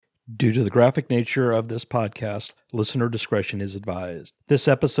Due to the graphic nature of this podcast, listener discretion is advised. This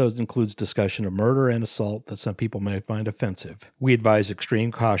episode includes discussion of murder and assault that some people may find offensive. We advise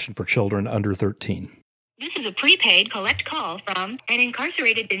extreme caution for children under 13. This is a prepaid collect call from an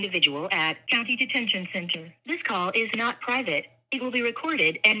incarcerated individual at County Detention Center. This call is not private. It will be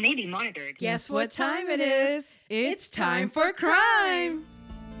recorded and may be monitored. Guess what time it is? It's time for crime!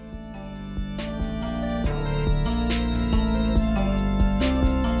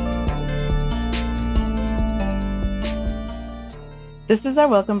 This is our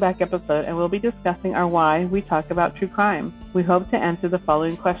welcome back episode, and we'll be discussing our why we talk about true crime. We hope to answer the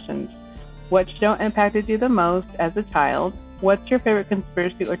following questions. What show impacted you the most as a child? What's your favorite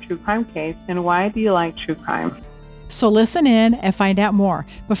conspiracy or true crime case? And why do you like true crime? So listen in and find out more.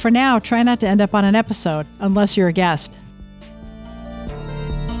 But for now, try not to end up on an episode, unless you're a guest.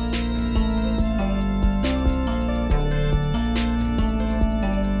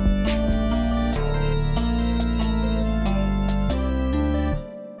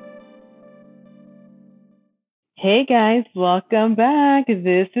 Hey guys, welcome back.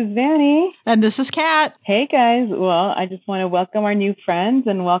 This is Vanny. And this is Kat. Hey guys, well, I just want to welcome our new friends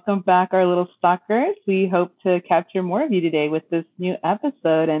and welcome back our little stalkers. We hope to capture more of you today with this new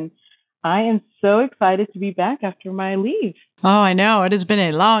episode, and I am so excited to be back after my leave. Oh, I know. It has been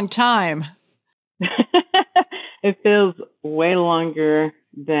a long time. It feels way longer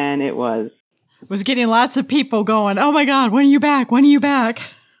than it was. Was getting lots of people going, oh my God, when are you back? When are you back?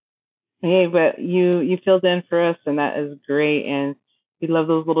 Hey, but you filled in for us, and that is great. And we love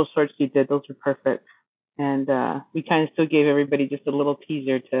those little shorts you did. Those were perfect. And we kind of still gave everybody just a little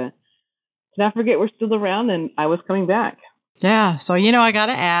teaser to not forget we're still around, and I was coming back. Yeah, so I got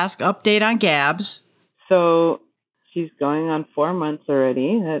to ask, update on Gabs. So she's going on 4 months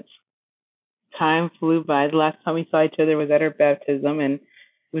already. That's time flew by. The last time we saw each other was at her baptism, and it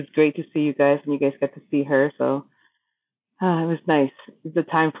was great to see you guys, and you guys got to see her. So it was nice. The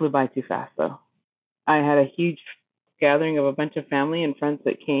time flew by too fast, though. I had a huge gathering of a bunch of family and friends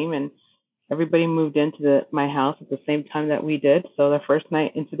that came, and everybody moved into my house at the same time that we did. So the first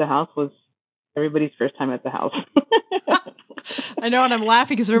night into the house was everybody's first time at the house. I know, and I'm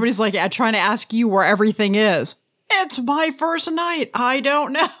laughing because everybody's like, trying to ask you where everything is. It's my first night. I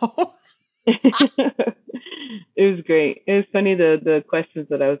don't know. It was great. It was funny, the questions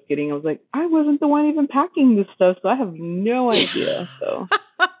that I was getting. I was like, I wasn't the one even packing this stuff, so I have no idea. So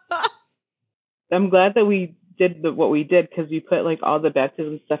I'm glad that we did what we did, because we put like all the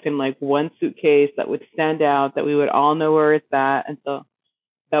baptism stuff in like one suitcase that would stand out, that we would all know where it's at. And so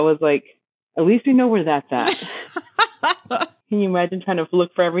that was like, at least we know where that's at. Can you imagine trying to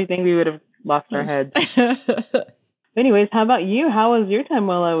look for everything? We would have lost our heads. Anyways, how about you? How was your time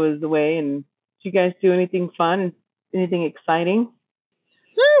while I was away? And did you guys do anything fun? Anything exciting?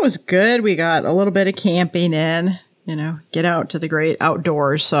 It was good. We got a little bit of camping in, get out to the great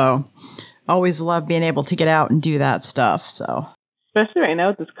outdoors. So always love being able to get out and do that stuff. So especially right now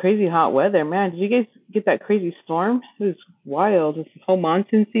with this crazy hot weather, man. Did you guys get that crazy storm? It was wild. This whole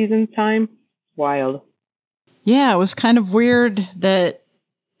monsoon season time, wild. Yeah, it was kind of weird that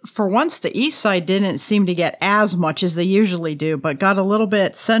for once the east side didn't seem to get as much as they usually do, but got a little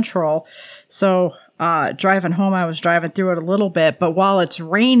bit central. So driving home, I was driving through it a little bit, but while it's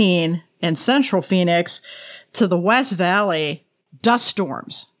raining in central Phoenix, to the West Valley, dust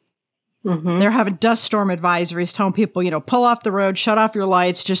storms. Mm-hmm. They're having dust storm advisories telling people, pull off the road, shut off your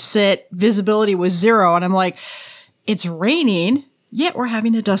lights, just sit. Visibility was 0. And I'm like, it's raining, yet we're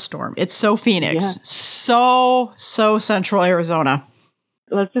having a dust storm. It's so Phoenix. Yeah. So central Arizona.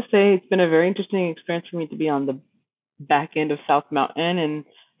 Let's just say it's been a very interesting experience for me to be on the back end of South Mountain, and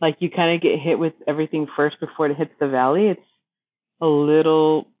like you kind of get hit with everything first before it hits the valley. It's a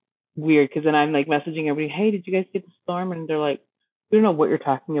little weird, because then I'm like messaging everybody, hey, did you guys get the storm? And they're like, we don't know what you're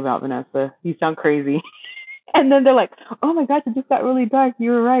talking about, Vanessa. You sound crazy. And then they're like, oh my gosh, it just got really dark.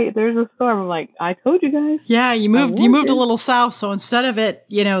 You were right. There's a storm. I'm like, I told you guys. Yeah, you moved a little south. So instead of it,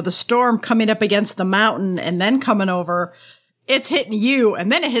 the storm coming up against the mountain and then coming over, it's hitting you,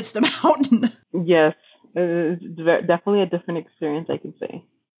 and then it hits the mountain. Yes, it's definitely a different experience, I can say.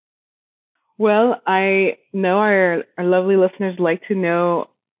 Well, I know our lovely listeners like to know,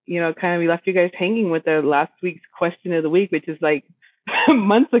 kind of we left you guys hanging with the last week's question of the week, which is like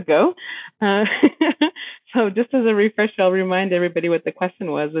months ago. So just as a refresher, I'll remind everybody what the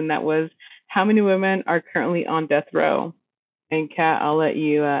question was, and that was, how many women are currently on death row? And Kat, I'll let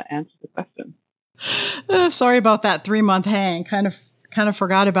you answer the question. Sorry about that 3-month hang. Kind of kind of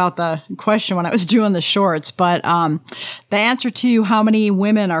forgot about the question when I was doing the shorts, but the answer to how many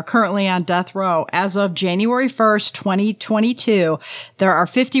women are currently on death row, as of January 1st, 2022, there are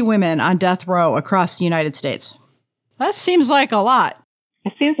 50 women on death row across the United States. That seems like a lot.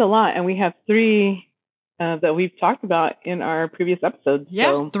 It seems a lot, and we have 3 that we've talked about in our previous episodes.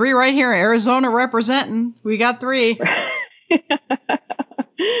 Yeah, so. 3 right here. Arizona representing. We got 3.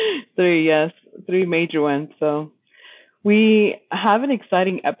 3, yes. 3 major ones. So we have an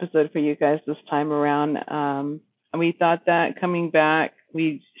exciting episode for you guys this time around. And we thought that coming back,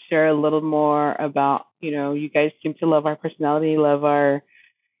 we'd share a little more about, you guys seem to love our personality, love our,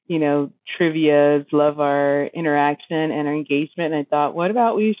 trivias, love our interaction and our engagement. And I thought, what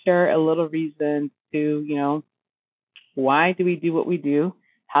about we share a little reason to, why do we do what we do?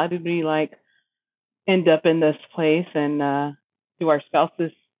 How did we end up in this place? And do our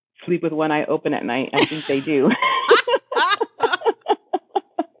spouses sleep with one eye open at night? I think they do.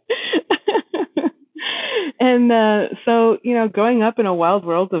 And so, growing up in a wild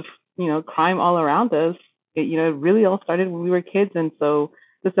world of, crime all around us, it really all started when we were kids. And so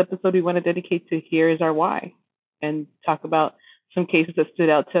this episode we want to dedicate to Here Is Our Why, and talk about some cases that stood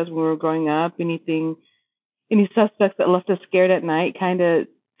out to us when we were growing up, any suspects that left us scared at night, kind of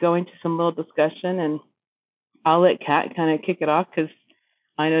go into some little discussion. And I'll let Kat kind of kick it off because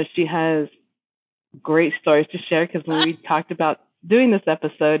I know she has great stories to share, because when we talked about doing this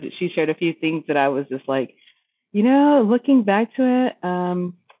episode, she shared a few things that I was just like, looking back to it,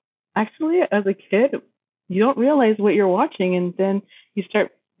 actually, as a kid, you don't realize what you're watching. And then you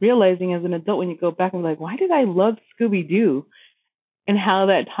start realizing as an adult when you go back and like, why did I love Scooby-Doo? And how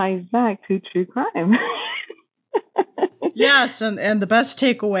that ties back to true crime. Yes, and the best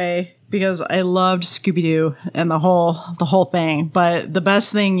takeaway, because I loved Scooby-Doo and the whole thing, but the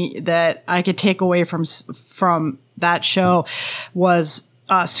best thing that I could take away from that show was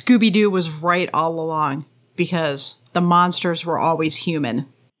Scooby-Doo was right all along, because the monsters were always human.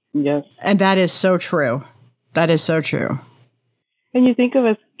 Yes. And that is so true. That is so true. And you think of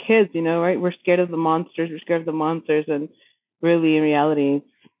as kids, right? We're scared of the monsters. We're scared of the monsters. And really, in reality,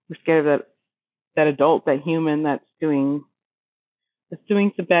 we're scared of that adult, that human that's doing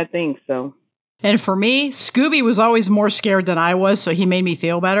some bad things. So. And for me, Scooby was always more scared than I was, so he made me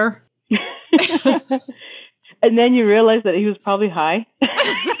feel better. And then you realize that he was probably high.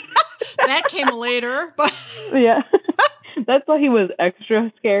 That came later, but yeah. That's why he was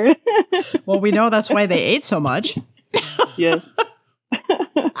extra scared. Well, we know that's why they ate so much. Yes.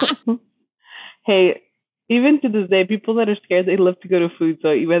 Hey, even to this day, people that are scared, they love to go to food. So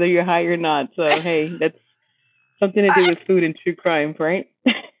whether you're high or not, so hey, that's something to do with food and true crime, right?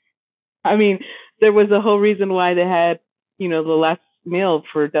 I mean, there was a whole reason why they had, the last meal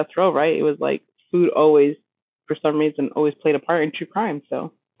for death row, right? It was like food always, for some reason, always played a part in true crime.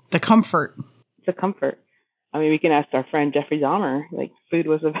 So the comfort. It's a comfort. I mean, we can ask our friend Jeffrey Dahmer. Like, food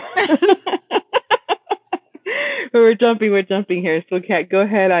was a. But we're jumping here. So, Kat, go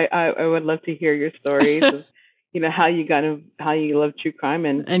ahead. I would love to hear your stories of, how you love true crime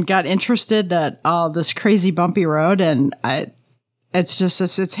and got interested at this crazy bumpy road, and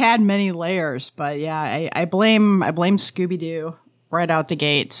it's had many layers. But yeah, I blame Scooby-Doo right out the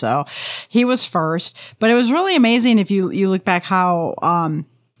gate. So he was first, but it was really amazing if you look back how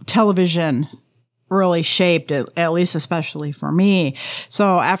television really shaped it, at least especially for me.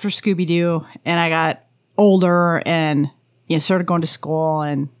 So after Scooby-Doo, and I got older and started going to school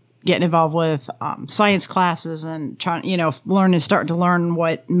and getting involved with science classes and trying, starting to learn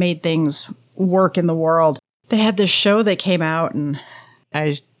what made things work in the world. They had this show that came out, and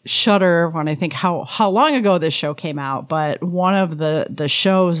I shudder when I think how long ago this show came out. But one of the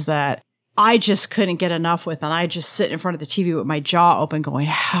shows that I just couldn't get enough with, and I just sit in front of the TV with my jaw open going,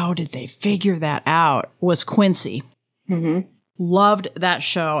 how did they figure that out, was Quincy. Mm-hmm. Loved that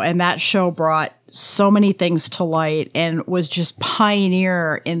show, and that show brought so many things to light and was just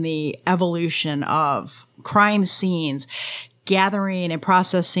pioneer in the evolution of crime scenes, gathering and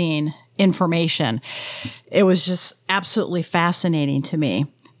processing information. It was just absolutely fascinating to me.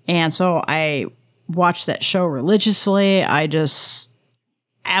 And so I watched that show religiously. I just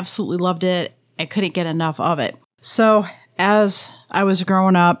absolutely loved it. I couldn't get enough of it. So as I was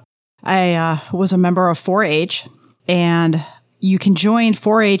growing up, I was a member of 4-H, and you can join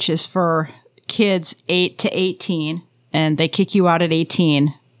 4-H is for kids 8 to 18, and they kick you out at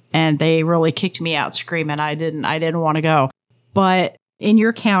 18, and they really kicked me out screaming. I didn't want to go. But in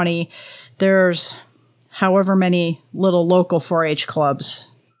your county, there's however many little local 4-H clubs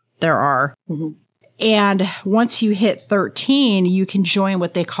there are. Mm-hmm. And once you hit 13, you can join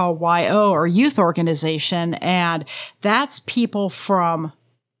what they call YO, or youth organization. And that's people from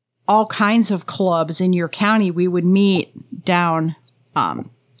all kinds of clubs in your county. We would meet down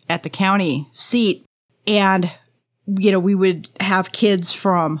at the county seat, and we would have kids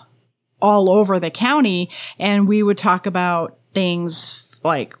from all over the county, and we would talk about things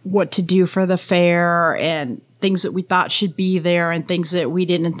like what to do for the fair and things that we thought should be there and things that we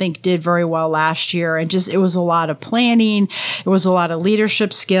didn't think did very well last year. And just, it was a lot of planning. It was a lot of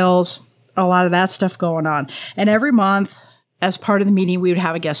leadership skills, a lot of that stuff going on. And every month, as part of the meeting, we would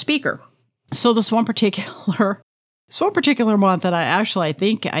have a guest speaker. So this one particular month that I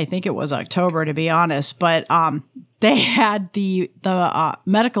think it was October, to be honest, but they had the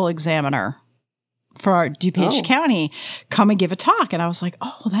medical examiner for DuPage County come and give a talk. And I was like,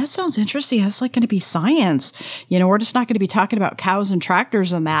 oh, that sounds interesting. That's like going to be science. We're just not going to be talking about cows and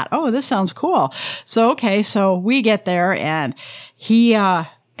tractors and that. Oh, this sounds cool. So we get there, and he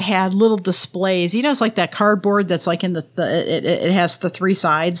had little displays. It's like that cardboard that's like in it has the three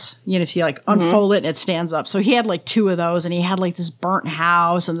sides. If you like unfold it and it stands up. So he had like two of those, and he had like this burnt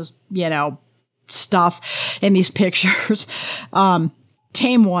house and this, stuff in these pictures.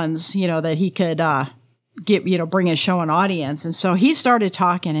 Tame ones, that he could bring and show an audience. And so he started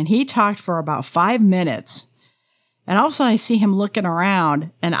talking, and he talked for about 5 minutes. And all of a sudden I see him looking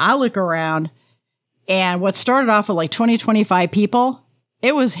around, and I look around, and what started off with like 20, 25 people,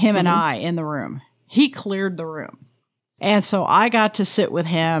 it was him and I in the room. He cleared the room. And so I got to sit with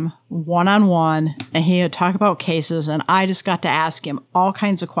him one-on-one, and he would talk about cases, and I just got to ask him all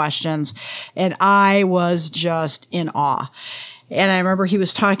kinds of questions, and I was just in awe. And I remember he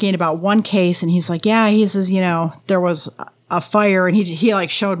was talking about one case, and he's like, yeah, he says, there was a fire, and he like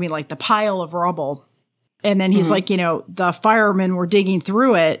showed me like the pile of rubble. And then he's like, the firemen were digging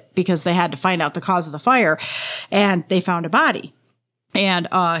through it because they had to find out the cause of the fire, and they found a body. And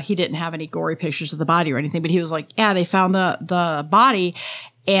he didn't have any gory pictures of the body or anything, but he was like, yeah, they found the body,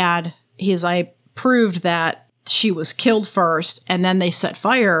 and I proved that she was killed first, and then they set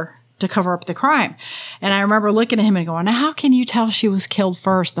fire to cover up the crime. And I remember looking at him and going, now, how can you tell she was killed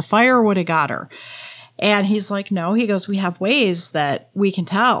first? The fire would have got her. And he's like, no, he goes, we have ways that we can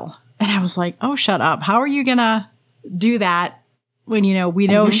tell. And I was like, oh, shut up. How are you going to do that when, we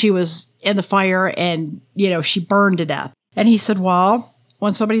know she was in the fire and, she burned to death? And he said, well,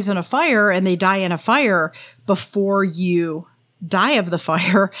 when somebody's in a fire and they die in a fire, before you die of the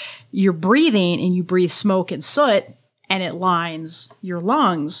fire, you're breathing, and you breathe smoke and soot, and it lines your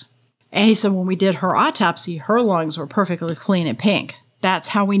lungs. And he said, when we did her autopsy, her lungs were perfectly clean and pink. That's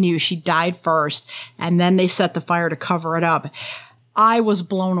how we knew she died first. And then they set the fire to cover it up. I was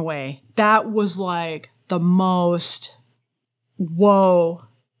blown away. That was like the most whoa,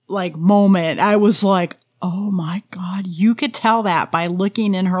 like moment. I was like, oh my God, you could tell that by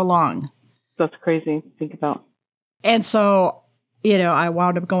looking in her lung. That's crazy to think about. And so, I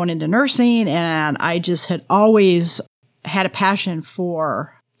wound up going into nursing, and I just had always had a passion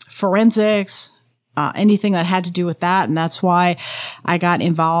for forensics, anything that had to do with that. And that's why I got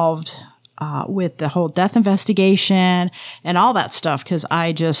involved with the whole death investigation and all that stuff, because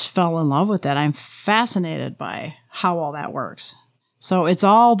I just fell in love with it. I'm fascinated by how all that works. So it's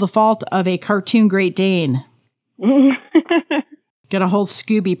all the fault of a cartoon Great Dane. Gonna hold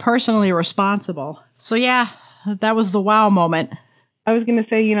Scooby personally responsible. So yeah, that was the wow moment. I was gonna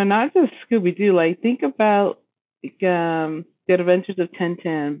say, not just Scooby-Doo, like think about The Adventures of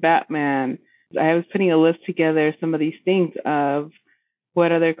Tintin, Batman. I was putting a list together, some of these things of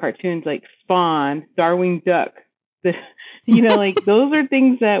what other cartoons, like Spawn, Darkwing Duck. Like those are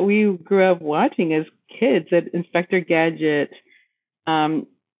things that we grew up watching as kids. At Inspector Gadget.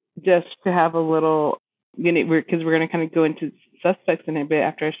 Just to have a little, because we're going to kind of go into suspects in a bit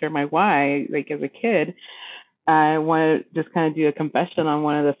after I share my why. Like as a kid, I want to just kind of do a confession on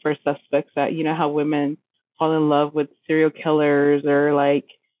one of the first suspects that, how women fall in love with serial killers or like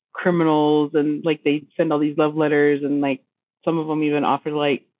criminals, and like they send all these love letters, and like some of them even offer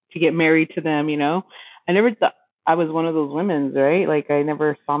like to get married to them. I never thought I was one of those women, right? Like I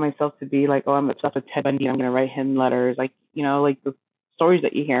never saw myself to be like, oh, I'm obsessed with Ted Bundy, I'm going to write him letters, like like the stories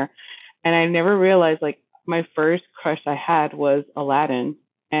that you hear. And I never realized like my first crush I had was Aladdin,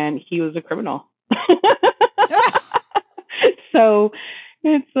 and he was a criminal. So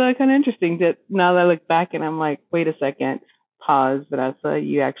it's kind of interesting that now that I look back and I'm like, wait a second, pause, Vanessa,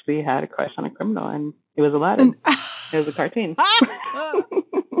 you actually had a crush on a criminal, and it was Aladdin. It was a cartoon.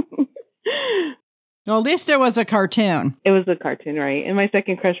 Well, at least it was a cartoon. It was a cartoon, right? And my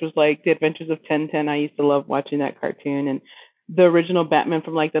second crush was like The Adventures of Tintin. I used to love watching that cartoon, and the original Batman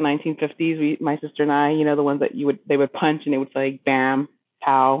from like the 1950s. My sister and I, the ones that they would punch and it would say bam,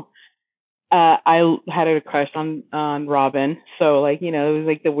 pow. I had a crush on Robin. So like, it was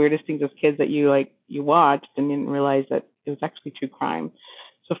like the weirdest things as kids that you watched and didn't realize that it was actually true crime.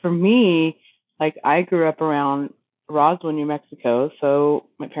 So for me, like I grew up around Roswell, New Mexico. So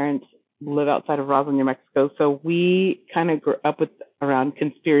my parents live outside of Roswell, New Mexico. So we kind of grew up around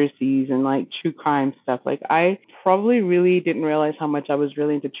conspiracies and like true crime stuff. Like I probably really didn't realize how much I was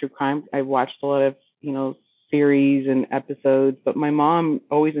really into true crime. I watched a lot of, series and episodes, but my mom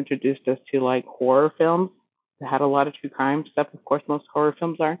always introduced us to like horror films that had a lot of true crime stuff. Of course, most horror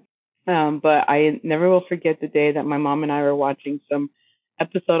films are. But I never will forget the day that my mom and I were watching some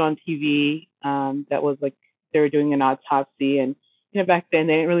episode on TV that was like they were doing an autopsy, and back then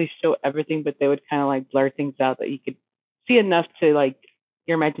they didn't really show everything, but they would kind of like blur things out that you could see enough to like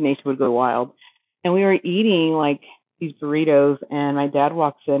your imagination would go wild. And we were eating like these burritos, and my dad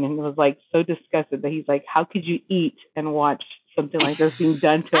walks in and was like so disgusted that he's like, how could you eat and watch something like this being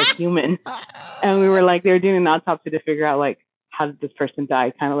done to a human? And we were like, they were doing an autopsy to figure out like, how did this person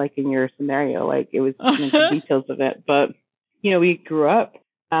die? Kind of like in your scenario, like it was the details of it. But, we grew up,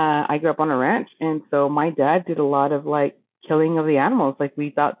 I grew up on a ranch. And so my dad did a lot of like killing of the animals. Like we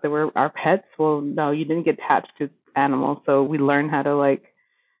thought they were our pets. Well, no, you didn't get attached to animals. So we learned how to like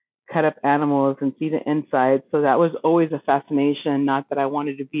cut up animals and see the inside. So that was always a fascination. Not that I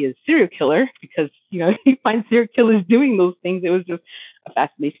wanted to be a serial killer because, you find serial killers doing those things. It was just a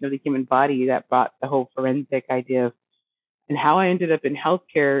fascination of the human body that brought the whole forensic idea of, and how I ended up in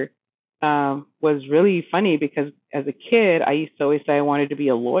healthcare was really funny because as a kid, I used to always say I wanted to be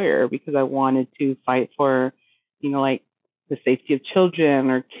a lawyer because I wanted to fight for, like the safety of children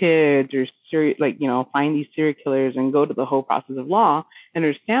or kids or find these serial killers and go to the whole process of law and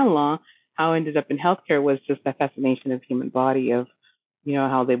understand law. How I ended up in healthcare was just that fascination of human body of,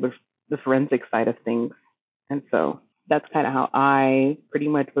 how they would, the forensic side of things. And so that's kind of how I pretty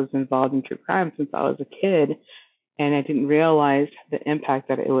much was involved in true crime since I was a kid. And I didn't realize the impact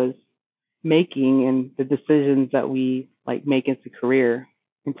that it was making and the decisions that we like make as a career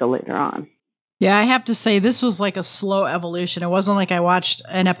until later on. Yeah, I have to say this was like a slow evolution. It wasn't like I watched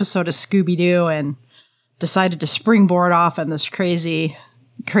an episode of Scooby-Doo and decided to springboard off on this crazy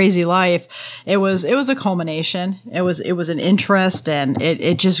life. It was a culmination. It was an interest, and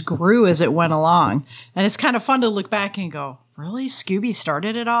it just grew as it went along. And it's kind of fun to look back and go, really? Scooby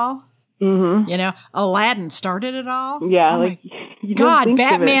started it all? Mm-hmm. Aladdin started it all? Yeah, oh God,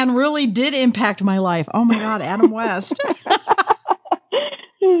 Batman really did impact my life. Oh my God, Adam West.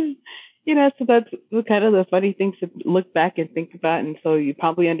 So that's kind of the funny things to look back and think about. And so you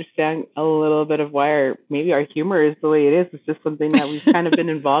probably understand a little bit of why maybe our humor is the way it is. It's just something that we've kind of been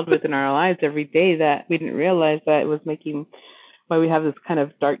involved with in our lives every day that we didn't realize that it was making why we have this kind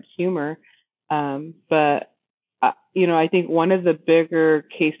of dark humor. But I think one of the bigger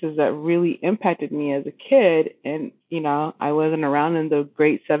cases that really impacted me as a kid, and, I wasn't around in the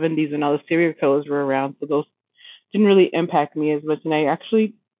great 70s when all the serial killers were around, so those didn't really impact me as much. And I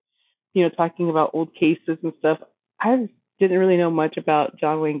actually, talking about old cases and stuff, I didn't really know much about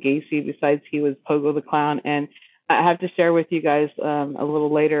John Wayne Gacy besides he was Pogo the Clown. And I have to share with you guys a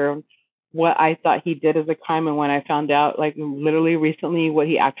little later what I thought he did as a crime. And when I found out, like literally recently, what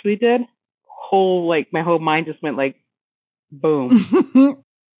he actually did, my whole mind just went like, boom.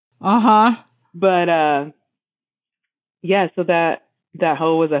 But so that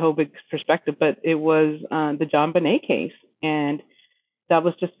was a whole big perspective. But it was the JonBenét case, and that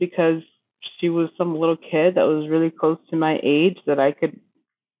was just because she was some little kid that was really close to my age that I could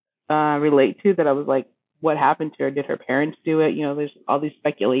relate to. That I was like, what happened to her? Did her parents do it? There's all these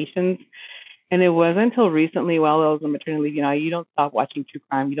speculations. And it wasn't until recently, while I was on maternity leave, you don't stop watching true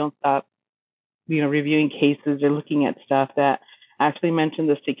crime. You don't stop, reviewing cases or looking at stuff that I actually mentioned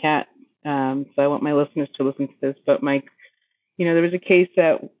this to Kat. So I want my listeners to listen to this. But there was a case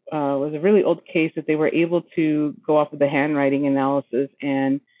that was a really old case that they were able to go off of the handwriting analysis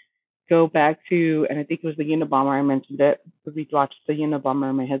and go back to, and I think it was the Unabomber. I mentioned it because we watched the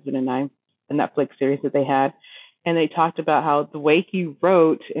Unabomber, my husband and I, the Netflix series that they had. And they talked about how the way he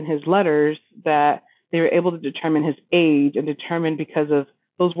wrote in his letters that they were able to determine his age and determine because of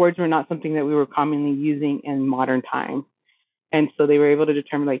those words were not something that we were commonly using in modern time. And so they were able to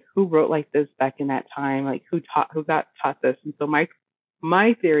determine like who wrote like this back in that time, like who got taught this. And so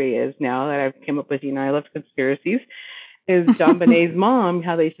my theory is now that I've came up with, I love conspiracies, is JonBenét's mom,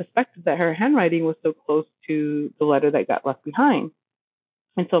 how they suspected that her handwriting was so close to the letter that got left behind.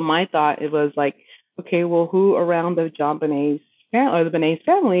 And so my thought, it was like, okay, well, who around the JonBenét's family or the Benet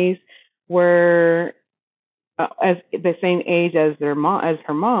families were as the same age as her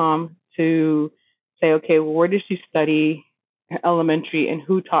mom, to say, okay, well, where did she study elementary and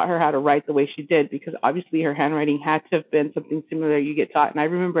who taught her how to write the way she did? Because obviously her handwriting had to have been something similar you get taught. And I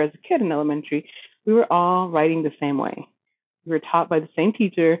remember as a kid in elementary, we were all writing the same way. We were taught by the same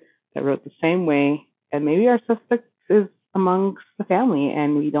teacher that wrote the same way. And maybe our suspect is amongst the family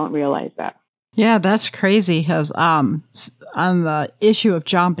and we don't realize that. Yeah, that's crazy because on the issue of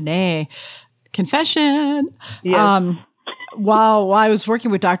JonBenét, confession. Yes. While I was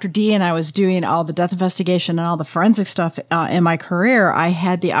working with Dr. D and I was doing all the death investigation and all the forensic stuff in my career, I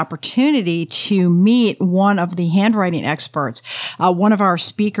had the opportunity to meet one of the handwriting experts. One of our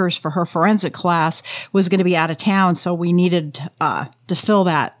speakers for her forensic class was going to be out of town, so we needed to fill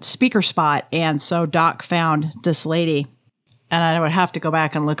that speaker spot. And so Doc found this lady, and I would have to go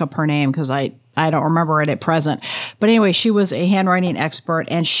back and look up her name because I don't remember it at present. But anyway, she was a handwriting expert,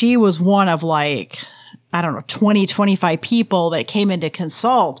 and she was one of 20, 25 people that came in to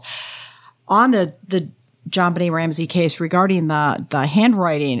consult on the JonBenét Ramsey case regarding the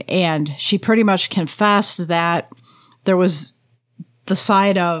handwriting. And she pretty much confessed that there was the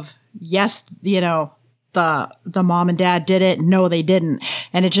side of, yes, the mom and dad did it. No, they didn't.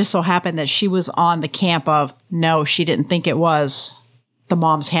 And it just so happened that she was on the camp of, no, she didn't think it was the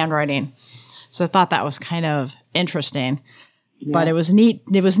mom's handwriting. So I thought that was kind of interesting. Yeah. But it was neat.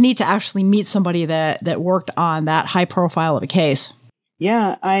 It was neat to actually meet somebody that worked on that high profile of a case.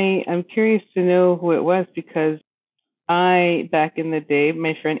 Yeah, I'm curious to know who it was because back in the day,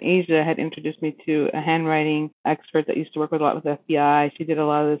 my friend Asia had introduced me to a handwriting expert that used to work with a lot with the FBI. She did a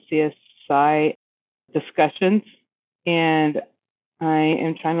lot of the CSI discussions, and I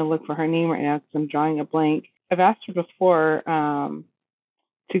am trying to look for her name right now because I'm drawing a blank. I've asked her before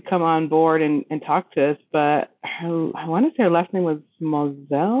to come on board and talk to us, but I want to say her last name was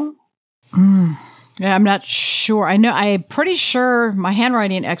Moselle. Yeah, I'm not sure. I'm pretty sure my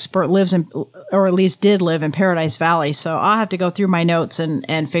handwriting expert lives in, or at least did live in Paradise Valley. So I'll have to go through my notes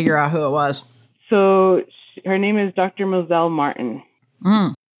and figure out who it was. So her name is Dr. Moselle Martin.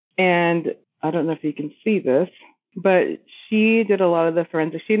 And I don't know if you can see this, but she did a lot of the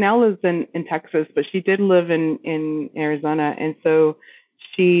forensics. She now lives in Texas, but she did live in Arizona. And so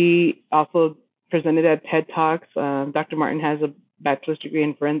she also presented at TED Talks. Dr. Martin has a bachelor's degree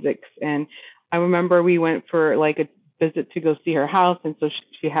in forensics. And I remember we went for a visit to go see her house. And so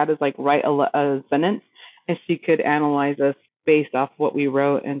she had us write a sentence, and she could analyze us based off what we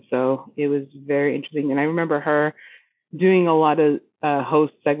wrote. And so it was very interesting. And I remember her doing a lot of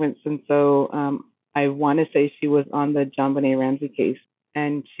host segments. And so I want to say she was on the JonBenét Ramsey case.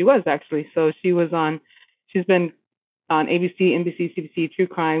 And she was actually. So she's been on ABC, NBC, CBC, True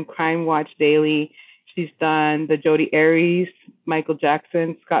Crime, Crime Watch Daily. She's done the Jodi Arias, Michael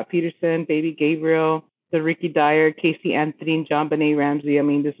Jackson, Scott Peterson, Baby Gabriel, the Ricky Dyer, Casey Anthony, JonBenét Ramsey. I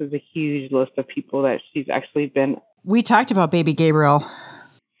mean, this is a huge list of people that she's actually been. We talked about Baby Gabriel.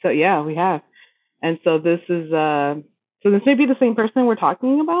 So yeah, we have. And so this is, so this may be the same person we're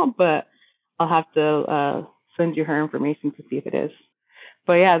talking about, but I'll have to send you her information to see if it is.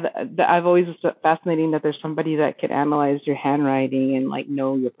 But yeah, I've always been fascinating that there's somebody that could analyze your handwriting and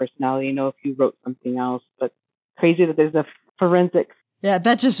know your personality, know if you wrote something else. But crazy that there's a forensics. Yeah,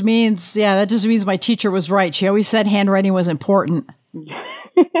 that just means my teacher was right. She always said handwriting was important.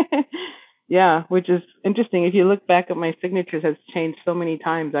 Yeah, which is interesting. If you look back at my signatures, has changed so many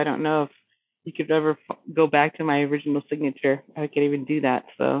times. I don't know if you could ever go back to my original signature. I could even do that.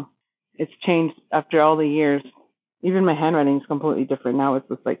 So it's changed after all the years. Even my handwriting is completely different now. It's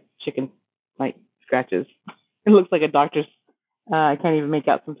just chicken scratches. It looks like a doctor's. I can't even make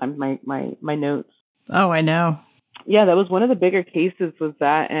out sometimes my notes. Oh, I know. Yeah, that was one of the bigger cases was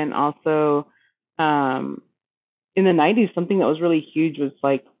that. And also in the 90s, something that was really huge was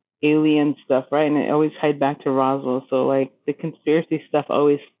alien stuff, right? And it always tied back to Roswell. So the conspiracy stuff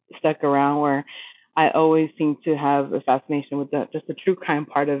always stuck around, where I always seem to have a fascination with just the true crime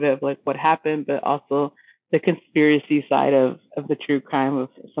part of it, of what happened, but also the conspiracy side of the true crime of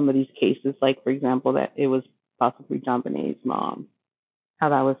some of these cases, for example, that it was possibly JonBenét's mom. How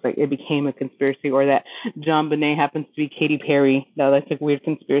that was it became a conspiracy, or that JonBenét happens to be Katy Perry. Now that's a weird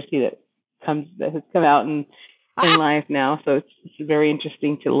conspiracy that has come out in life now. So it's very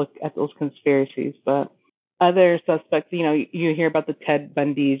interesting to look at those conspiracies. But other suspects, you hear about the Ted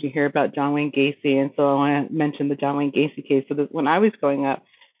Bundys, you hear about John Wayne Gacy, and so I want to mention the John Wayne Gacy case. So when I was growing up,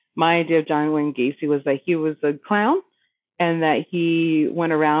 my idea of John Wayne Gacy was that he was a clown and that he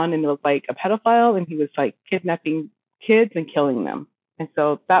went around and looked like a pedophile, and he was kidnapping kids and killing them. And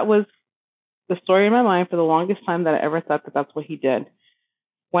so that was the story in my mind for the longest time, that I ever thought that that's what he did.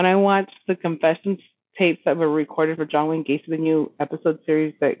 When I watched the confessions tapes that were recorded for John Wayne Gacy, the new episode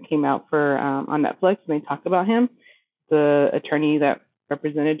series that came out for on Netflix, and they talk about him, the attorney that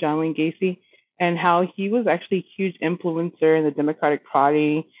represented John Wayne Gacy, and how he was actually a huge influencer in the Democratic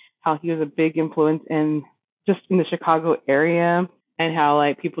Party, how he was a big influence in the Chicago area, and how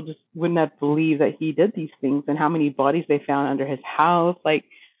like people just wouldn't have believed that he did these things, and how many bodies they found under his house. Like,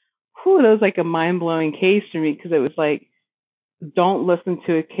 that was like a mind-blowing case for me, because it was like, don't listen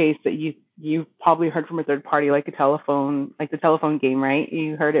to a case that you've probably heard from a third party, like the telephone game, right?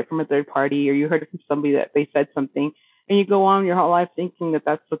 You heard it from a third party, or you heard it from somebody that they said something, and you go on your whole life thinking that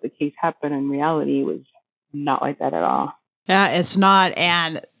that's what the case happened. In reality, it was not like that at all. Yeah, it's not.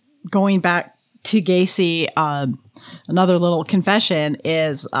 And going back to Gacy, another little confession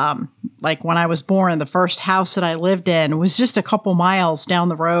is like when I was born, the first house that I lived in was just a couple miles down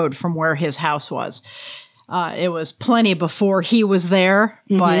the road from where his house was. It was plenty before he was there,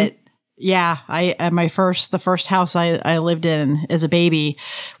 but yeah, the first house I lived in as a baby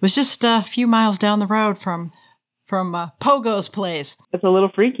was just a few miles down the road from Pogo's place. It's a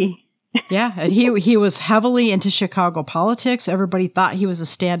little freaky. Yeah, and he was heavily into Chicago politics. Everybody thought he was a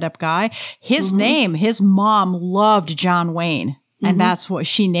stand-up guy. His name, his mom loved John Wayne, and that's what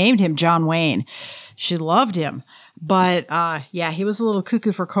she named him, John Wayne. She loved him. But yeah, he was a little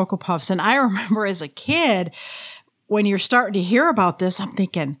cuckoo for Cocoa Puffs. And I remember as a kid, when you're starting to hear about this, I'm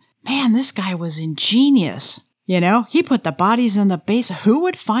thinking, man, this guy was ingenious. You know, he put the bodies in the base. Who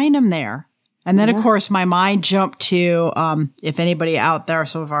would find him there? And then, of course, my mind jumped to, if anybody out there,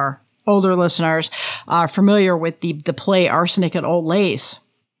 some of our older listeners are familiar with the play Arsenic and Old Lace.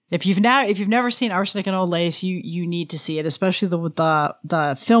 If you've never seen Arsenic and Old Lace, you need to see it, especially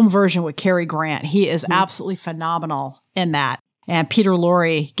the film version with Cary Grant. He is absolutely phenomenal in that, and Peter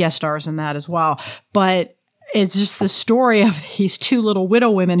Lorre guest stars in that as well. But it's just the story of these two little widow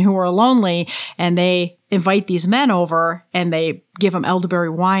women who are lonely, and they invite these men over, and they give them elderberry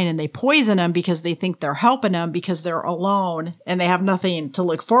wine, and they poison them because they think they're helping them because they're alone and they have nothing to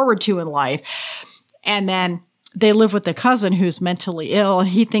look forward to in life. And then they live with the cousin who's mentally ill, and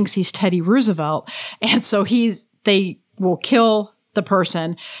he thinks he's Teddy Roosevelt. And so they will kill the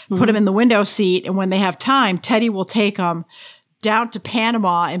person, put him in the window seat. And when they have time, Teddy will take them down to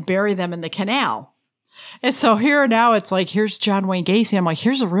Panama and bury them in the canal. And so here now it's like, here's John Wayne Gacy. I'm like,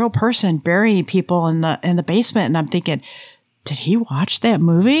 here's a real person burying people in the basement. And I'm thinking, did he watch that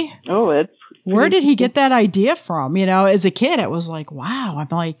movie? Oh, where did he get that idea from? You know, as a kid, it was like, wow. I'm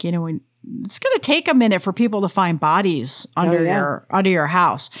like, you know, it's going to take a minute for people to find bodies under your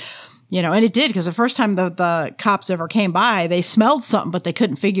house, you know, and it did, because the first time the cops ever came by, they smelled something, but they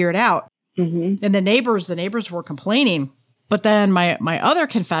couldn't figure it out. And the neighbors were complaining. But then my other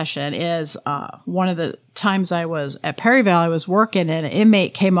confession is one of the times I was at Perryville, I was working, and an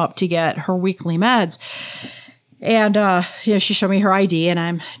inmate came up to get her weekly meds. And, you know, she showed me her ID, and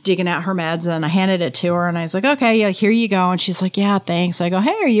I'm digging out her meds, and I handed it to her, and I was like, okay, yeah, here you go. And she's like, yeah, thanks. I go,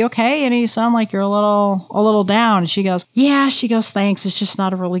 hey, are you okay? And you sound like you're a little down. And she goes, yeah, thanks. It's just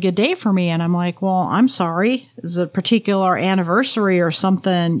not a really good day for me. And I'm like, well, I'm sorry. Is it a particular anniversary or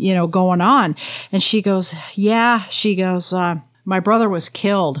something, you know, going on? And she goes, yeah. She goes, my brother was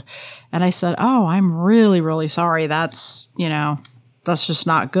killed. And I said, oh, I'm really, really sorry. That's just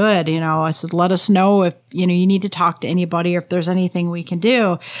not good. You know, I said, let us know if, you know, you need to talk to anybody or if there's anything we can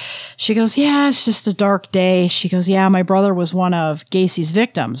do. She goes, yeah, it's just a dark day. She goes, yeah, my brother was one of Gacy's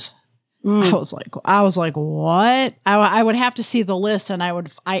victims. I was like, what? I would have to see the list, and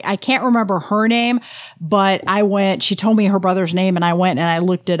I can't remember her name, but she told me her brother's name, and I went and I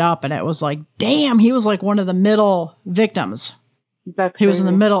looked it up, and it was like, damn, he was like one of the middle victims. He was in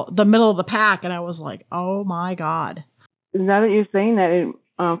the middle of the pack. And I was like, oh my God. Now that you're saying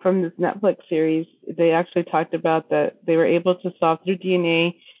that, from this Netflix series, they actually talked about that they were able to solve through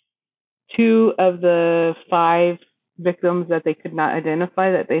DNA 2 of the 5 victims that they could not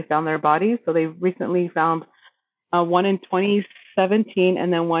identify, that they found their bodies. So they recently found one in 2017,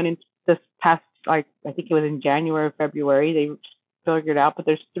 and then one in this past, like, I think it was in January or February, they figured out. But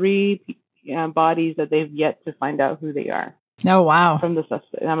there's 3 bodies that they've yet to find out who they are. Oh, wow. From the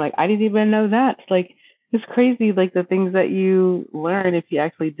suspect. And I'm like, I didn't even know that. Like, it's crazy, like the things that you learn if you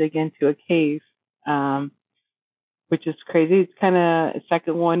actually dig into a case, which is crazy. It's kind of,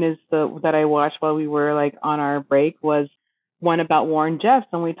 second one is that I watched while we were like on our break was one about Warren Jeffs,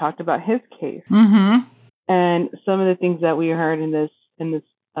 and we talked about his case. And some of the things that we heard in this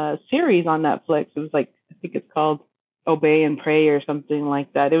series on Netflix, it was like, I think it's called Obey and Pray or something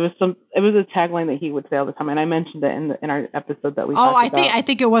like that. It was a tagline that he would say all the time, and I mentioned it in our episode that we talked about. I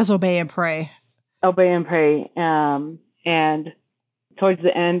think it was Obey and Pray. Obey and Pray. And towards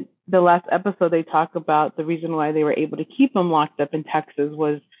the end, the last episode, they talk about the reason why they were able to keep him locked up in Texas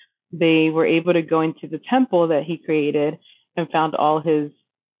was they were able to go into the temple that he created and found all his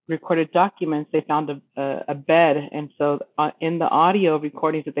recorded documents. They found a bed. And so in the audio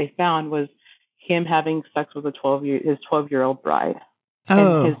recordings that they found was him having sex with his 12-year-old bride.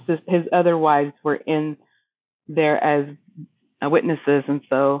 Oh. And his other wives were in there as witnesses. And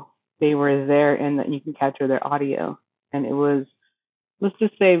so they were there, and you can capture their audio. And it was, let's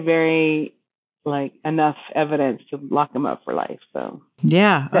just say, very like enough evidence to lock him up for life. So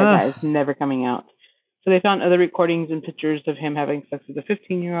yeah, that guy's never coming out. So they found other recordings and pictures of him having sex with a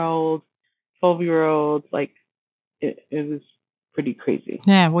 15-year-old, 12-year-old. Like it was pretty crazy.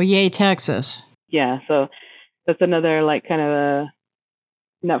 Yeah. Well, yay, Texas. Yeah. So that's another like kind of a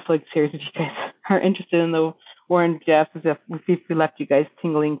Netflix series. If you guys are interested in the Warren Jeffs, if we left you guys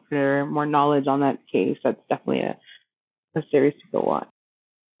tingling for more knowledge on that case, that's definitely a series to go watch.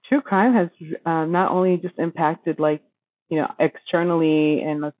 True crime has not only just impacted like, you know, externally,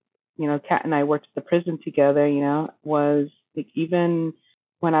 and you know, Kat and I worked at the prison together, you know, was like even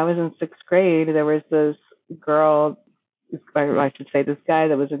when I was in 6th grade, there was this girl, or I should say this guy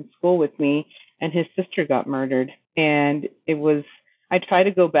that was in school with me, and his sister got murdered. And I tried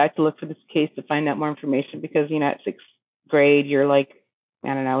to go back to look for this case to find out more information because, you know, at 6th grade, you're like,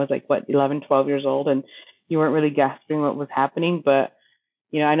 I don't know, I was like, 11, 12 years old, and you weren't really grasping what was happening. But,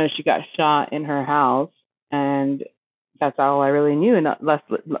 you know, I know she got shot in her house, and that's all I really knew. And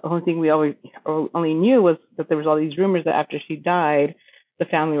the only thing we only knew was that there was all these rumors that after she died, the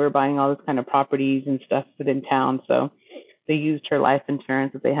family were buying all this kind of properties and stuff within town. So they used her life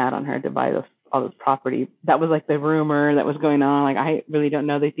insurance that they had on her to buy all this property. That was like the rumor that was going on. Like, I really don't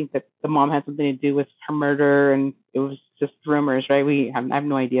know. They think that the mom had something to do with her murder, and it was just rumors, right? I have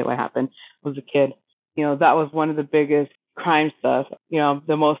no idea what happened. I was a kid. You know, that was one of the biggest crime stuff. You know,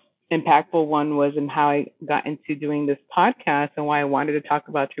 the most impactful one was in how I got into doing this podcast, and why I wanted to talk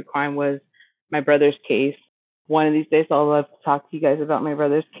about true crime was my brother's case. One of these days, I'll love to talk to you guys about my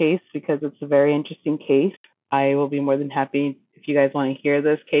brother's case because it's a very interesting case. I will be more than happy if you guys want to hear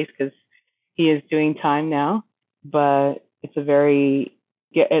this case because he is doing time now, but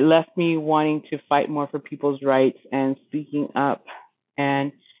it left me wanting to fight more for people's rights and speaking up.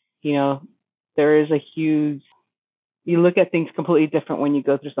 And, you know, there is you look at things completely different when you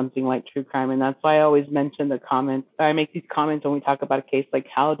go through something like true crime. And that's why I always mention the comments. I make these comments when we talk about a case, like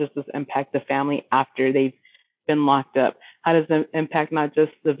how does this impact the family after they've been locked up? How does it impact not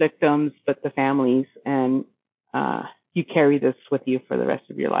just the victims, but the families? And you carry this with you for the rest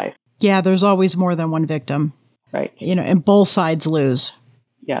of your life. Yeah, there's always more than one victim. Right. You know, and both sides lose.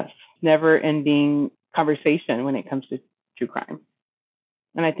 Yes. Never ending conversation when it comes to true crime.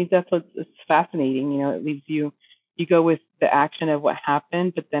 And I think that's what's fascinating. You know, it leaves you go with the action of what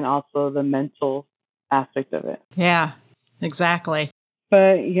happened, but then also the mental aspect of it. Yeah, exactly.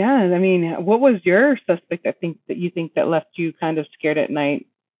 But yeah, I mean, what was your suspect that you think that left you kind of scared at night?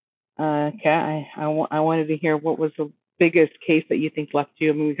 Kat, I wanted to hear what was the biggest case that you think left you.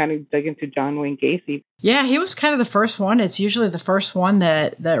 I mean, we kind of dug into John Wayne Gacy. Yeah, he was kind of the first one. It's usually the first one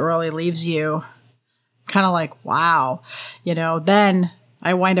that really leaves you kind of like, wow. You know, then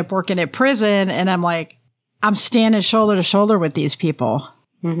I wind up working at prison, and I'm like, I'm standing shoulder to shoulder with these people.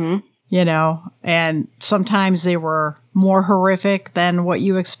 Mm-hmm. You know, and sometimes they were more horrific than what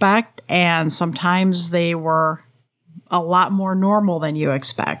you expect, and sometimes they were a lot more normal than you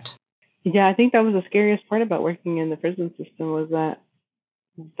expect. Yeah, I think that was the scariest part about working in the prison system was that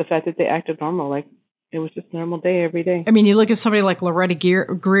the fact that they acted normal, like it was just a normal day every day. I mean, you look at somebody like Loretta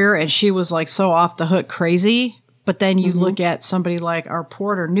Greer, and she was like so off the hook crazy. But then you look at somebody like our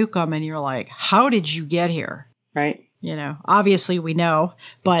Porter Newcomb, and you're like, how did you get here? Right. You know, obviously we know,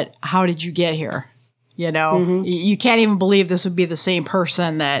 but how did you get here? You know, you can't even believe this would be the same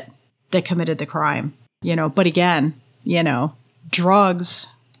person that committed the crime. You know, but again, you know, drugs,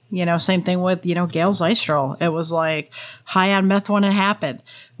 you know, same thing with, you know, Gail Zeistrel. It was like high on meth when it happened.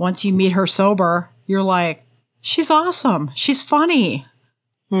 Once you meet her sober, you're like, she's awesome. She's funny.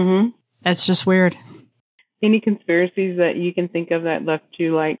 Mm-hmm. That's just weird. Any conspiracies that you can think of that left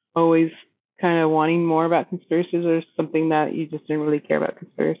you like always kind of wanting more about conspiracies, or something that you just didn't really care about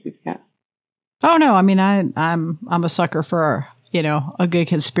conspiracies, Kat? Oh no, I mean I'm a sucker for, you know, a good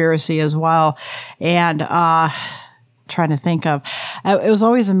conspiracy as well. And trying to think of, it was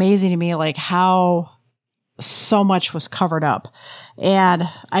always amazing to me like how so much was covered up. And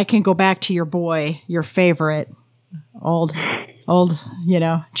I can go back to your boy, your favorite, old, you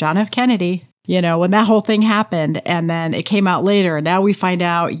know, John F. Kennedy. You know, when that whole thing happened, and then it came out later, and now we find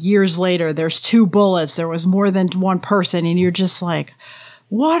out years later there's 2 bullets, there was more than one person, and you're just like,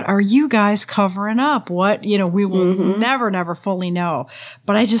 what are you guys covering up? What, we will never fully know.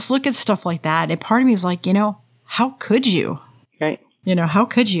 But I just look at stuff like that. And part of me is like, how could you? Right. How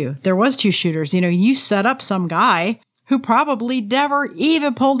could you? There was 2 shooters. You set up some guy who probably never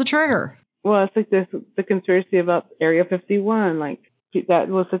even pulled the trigger. Well, it's like the conspiracy about Area 51. Like, that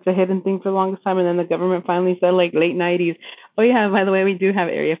was such a hidden thing for the longest time. And then the government finally said, like, late 90s, oh, yeah, by the way, we do have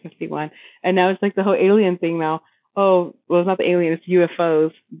Area 51. And now it's like the whole alien thing now. Oh, well, it's not the alien, it's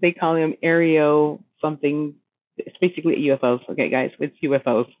UFOs. They call them Aereo something. It's basically UFOs. Okay, guys, it's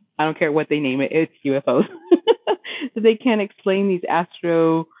UFOs. I don't care what they name it. It's UFOs. So they can't explain these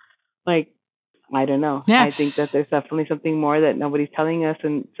astro, like, I don't know. Yeah. I think that there's definitely something more that nobody's telling us.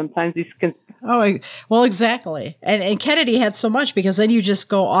 And sometimes these Oh, well, exactly. And Kennedy had so much, because then you just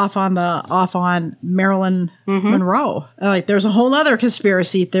go off on Marilyn Monroe. Like, there's a whole other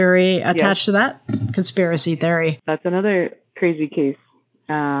conspiracy theory attached to that conspiracy theory. That's another crazy case.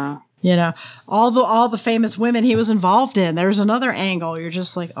 All the famous women he was involved in. There's another angle. You're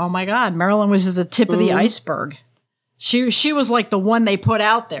just like, oh my God, Marilyn was at the tip of the iceberg. She was like the one they put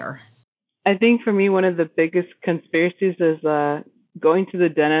out there. I think for me, one of the biggest conspiracies is going to the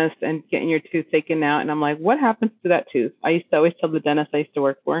dentist and getting your tooth taken out. And I'm like, what happens to that tooth? I used to always tell the dentist I used to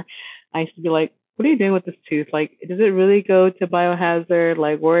work for, I used to be like, what are you doing with this tooth? Like, does it really go to biohazard?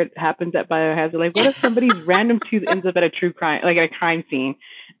 Like, where it happens at biohazard? Like, what if somebody's random tooth ends up at a true crime, like at a crime scene?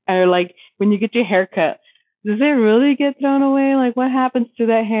 Or like, when you get your hair cut, does it really get thrown away? Like, what happens to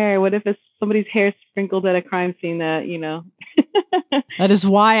that hair? What if it's somebody's hair sprinkled at a crime scene that, That is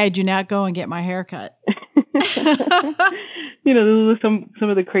why I do not go and get my hair cut. Those are some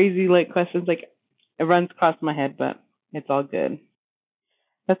of the crazy questions. Like, it runs across my head, but it's all good.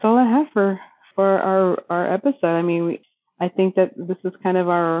 That's all I have for our episode. I mean, I think that this is kind of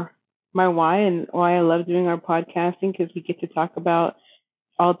my why, and why I love doing our podcasting, because we get to talk about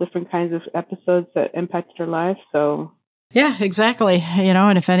all different kinds of episodes that impacted our lives. So yeah, exactly.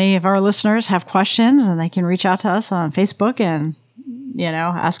 And if any of our listeners have questions, and they can reach out to us on Facebook and,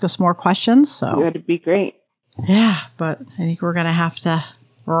 ask us more questions. So that'd be great. Yeah, but I think we're going to have to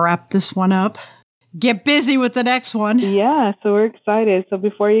wrap this one up. Get busy with the next one. Yeah, so we're excited. So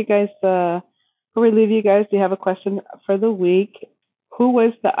before we leave you guys, do you have a question for the week? Who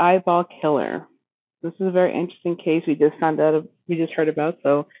was the eyeball killer? This is a very interesting case we just heard about.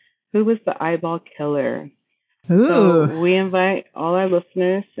 So who was the eyeball killer? Ooh. So we invite all our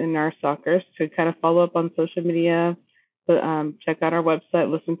listeners and our stalkers to kind of follow up on social media, check out our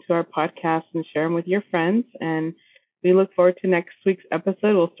website, listen to our podcast, and share them with your friends. And we look forward to next week's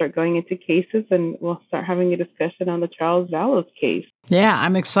episode. We'll start going into cases, and we'll start having a discussion on the Charles Vallows case. Yeah,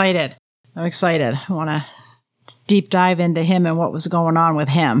 I'm excited. I want to deep dive into him and what was going on with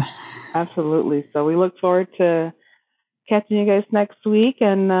him. Absolutely. So we look forward to catching you guys next week,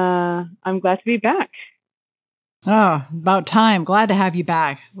 and I'm glad to be back. Oh, about time. Glad to have you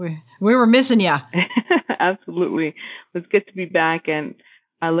back. We were missing you. Absolutely. It was good to be back, and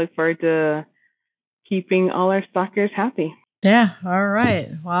I look forward to keeping all our stalkers happy. Yeah. All right.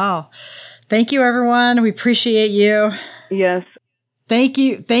 Wow. Thank you, everyone. We appreciate you. Yes. Thank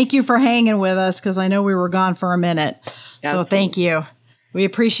you for hanging with us, because I know we were gone for a minute. Absolutely. So thank you. We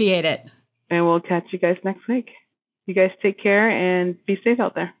appreciate it. And we'll catch you guys next week. You guys take care and be safe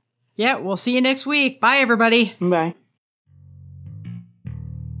out there. Yeah, we'll see you next week. Bye, everybody. Bye.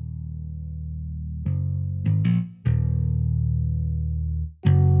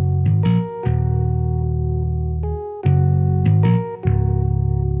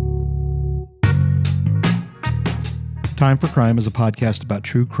 Time for Crime is a podcast about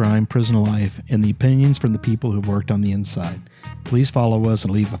true crime, prison life, and the opinions from the people who've worked on the inside. Please follow us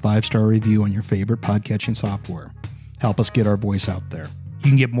and leave a 5-star review on your favorite podcatching software. Help us get our voice out there. You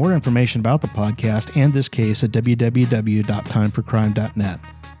can get more information about the podcast and this case at www.timeforcrime.net.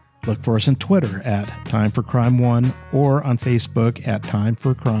 Look for us on Twitter at TimeForCrime1 or on Facebook at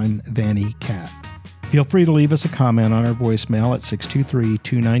TimeForCrimeVannyCat. Feel free to leave us a comment on our voicemail at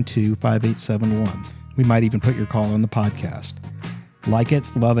 623-292-5871. We might even put your call on the podcast. Like it,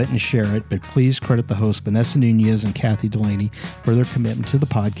 love it, and share it, but please credit the hosts Vanessa Nunez and Kathy Delaney for their commitment to the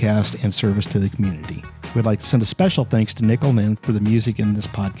podcast and service to the community. We'd like to send a special thanks to Nickel Ninth for the music in this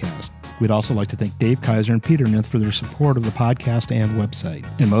podcast. We'd also like to thank Dave Kaiser and Peter Ninth for their support of the podcast and website.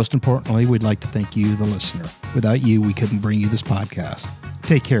 And most importantly, we'd like to thank you, the listener. Without you, we couldn't bring you this podcast.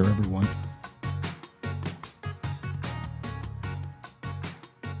 Take care, everyone.